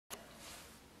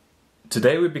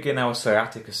Today we begin our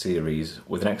sciatica series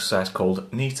with an exercise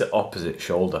called knee to opposite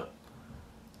shoulder.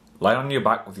 Lie on your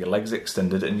back with your legs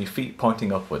extended and your feet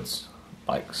pointing upwards,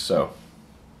 like so.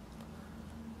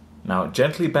 Now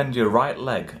gently bend your right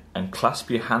leg and clasp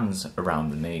your hands around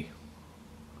the knee.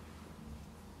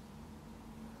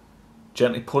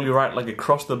 Gently pull your right leg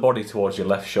across the body towards your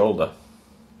left shoulder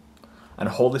and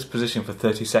hold this position for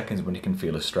 30 seconds when you can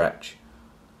feel a stretch.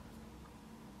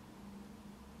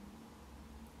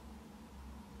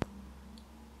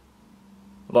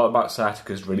 A lot about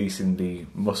sciatica is releasing the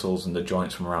muscles and the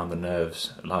joints from around the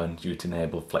nerves, allowing you to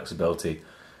enable flexibility.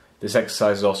 This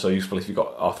exercise is also useful if you've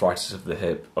got arthritis of the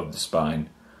hip, of the spine,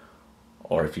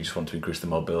 or if you just want to increase the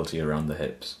mobility around the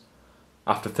hips.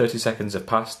 After 30 seconds have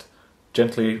passed,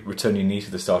 gently return your knee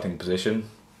to the starting position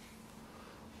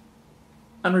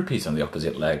and repeat on the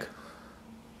opposite leg.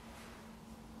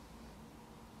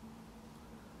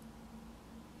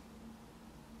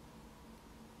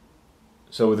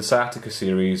 So with the sciatica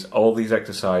series, all these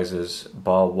exercises,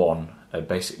 bar one, are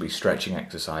basically stretching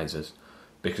exercises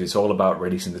because it's all about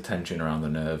releasing the tension around the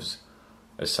nerves,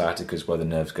 as sciatica is where the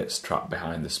nerves get trapped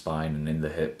behind the spine and in the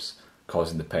hips,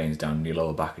 causing the pains down in your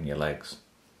lower back and your legs.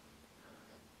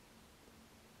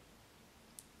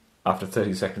 After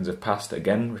 30 seconds have passed,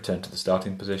 again, return to the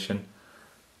starting position,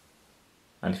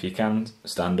 and if you can,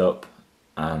 stand up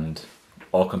and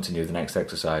or continue the next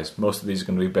exercise. Most of these are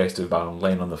going to be based around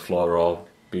laying on the floor or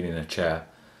being in a chair.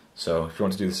 So if you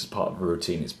want to do this as part of a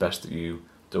routine, it's best that you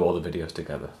do all the videos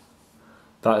together.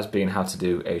 That has been how to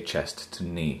do a chest to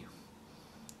knee.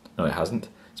 No, it hasn't.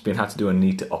 It's been how to do a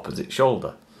knee to opposite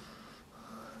shoulder.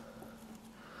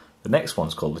 The next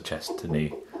one's called the chest to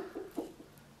knee.